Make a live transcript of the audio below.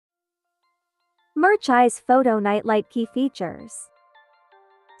Merch Photo Nightlight key features.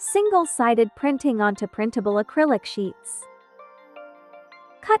 Single-sided printing onto printable acrylic sheets.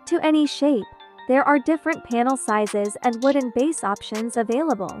 Cut to any shape. There are different panel sizes and wooden base options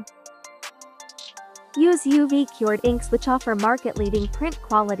available. Use UV-cured inks which offer market-leading print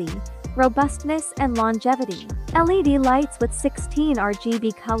quality, robustness and longevity. LED lights with 16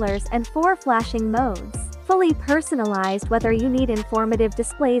 RGB colors and 4 flashing modes. Fully personalized whether you need informative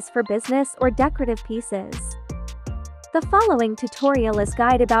displays for business or decorative pieces. The following tutorial is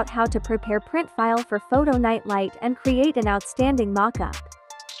guide about how to prepare print file for Photo Nightlight and create an outstanding mockup.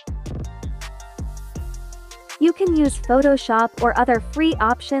 You can use Photoshop or other free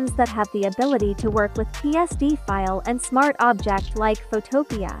options that have the ability to work with PSD file and smart object like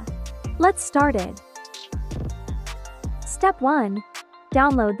Photopea. Let's start it. Step 1.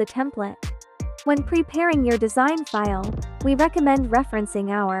 Download the template. When preparing your design file, we recommend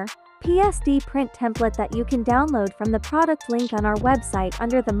referencing our PSD print template that you can download from the product link on our website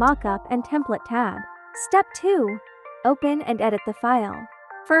under the Mockup and Template tab. Step 2. Open and edit the file.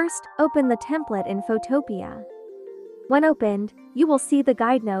 First, open the template in Photopea. When opened, you will see the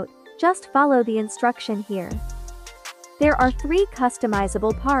guide note. Just follow the instruction here. There are 3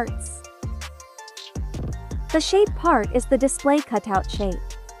 customizable parts. The shape part is the display cutout shape.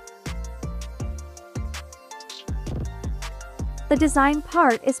 The design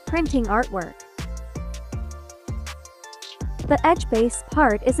part is printing artwork. The edge base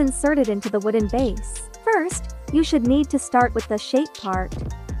part is inserted into the wooden base. First, you should need to start with the shape part.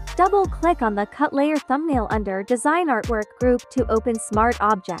 Double-click on the cut layer thumbnail under Design Artwork group to open Smart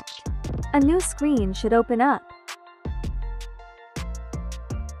Object. A new screen should open up.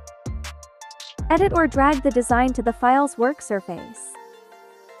 Edit or drag the design to the file's work surface.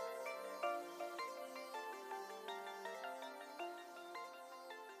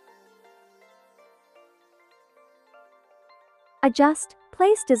 Adjust,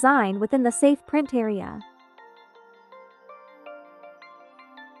 place design within the safe print area.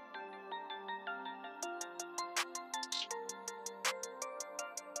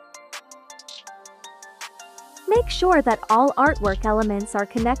 Make sure that all artwork elements are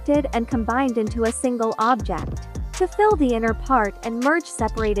connected and combined into a single object. To fill the inner part and merge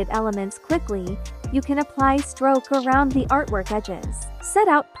separated elements quickly, you can apply stroke around the artwork edges. Set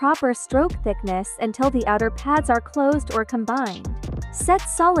out proper stroke thickness until the outer pads are closed or combined. Set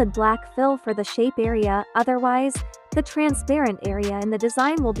solid black fill for the shape area, otherwise, the transparent area in the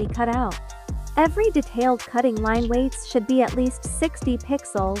design will be cut out. Every detailed cutting line weights should be at least 60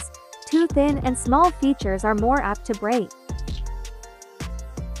 pixels. Too thin and small features are more apt to break.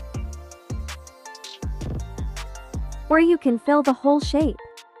 Or you can fill the whole shape.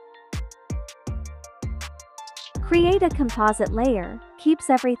 Create a composite layer, keeps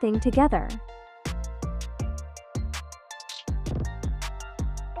everything together.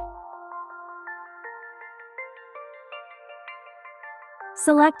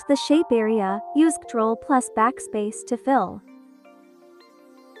 Select the shape area, use Ctrl plus backspace to fill.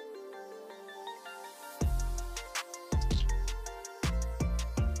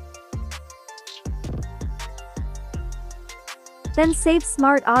 Then save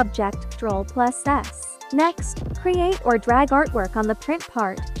Smart Object Ctrl plus S. Next, create or drag artwork on the print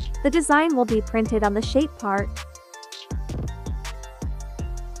part. The design will be printed on the shape part.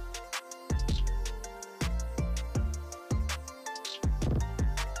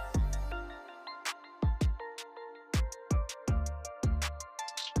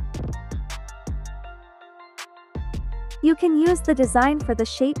 You can use the design for the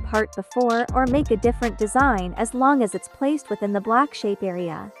shape part before or make a different design as long as it's placed within the black shape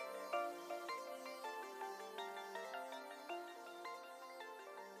area.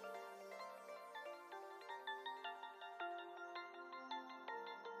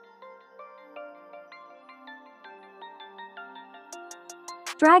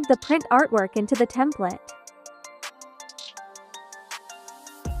 Drag the print artwork into the template.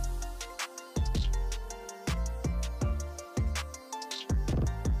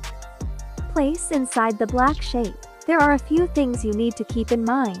 Place inside the black shape. There are a few things you need to keep in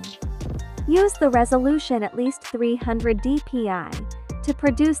mind. Use the resolution at least 300 dpi to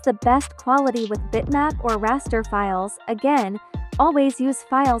produce the best quality with bitmap or raster files. Again, always use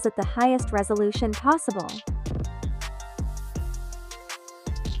files at the highest resolution possible.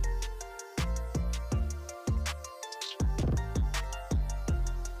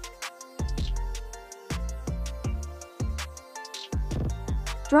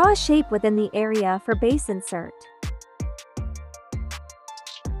 Draw a shape within the area for base insert.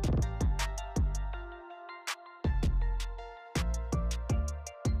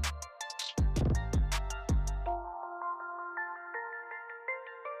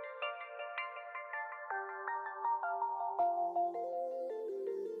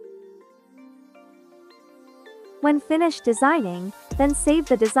 When finished designing, then save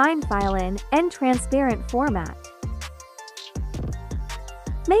the design file in transparent format.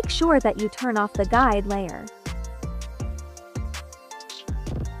 Make sure that you turn off the guide layer.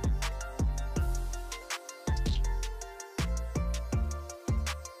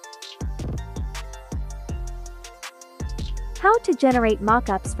 How to generate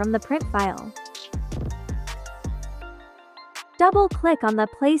mockups from the print file. Double-click on the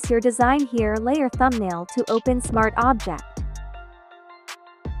Place Your Design Here layer thumbnail to open Smart Object.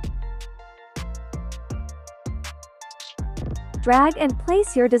 Drag and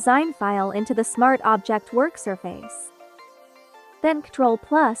place your design file into the Smart Object work surface. Then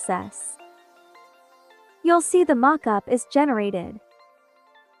Ctrl+S. You'll see the mockup is generated.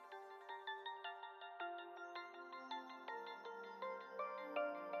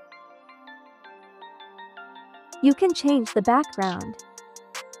 You can change the background.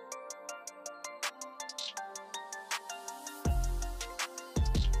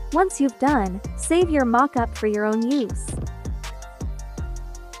 Once you've done, save your mockup for your own use.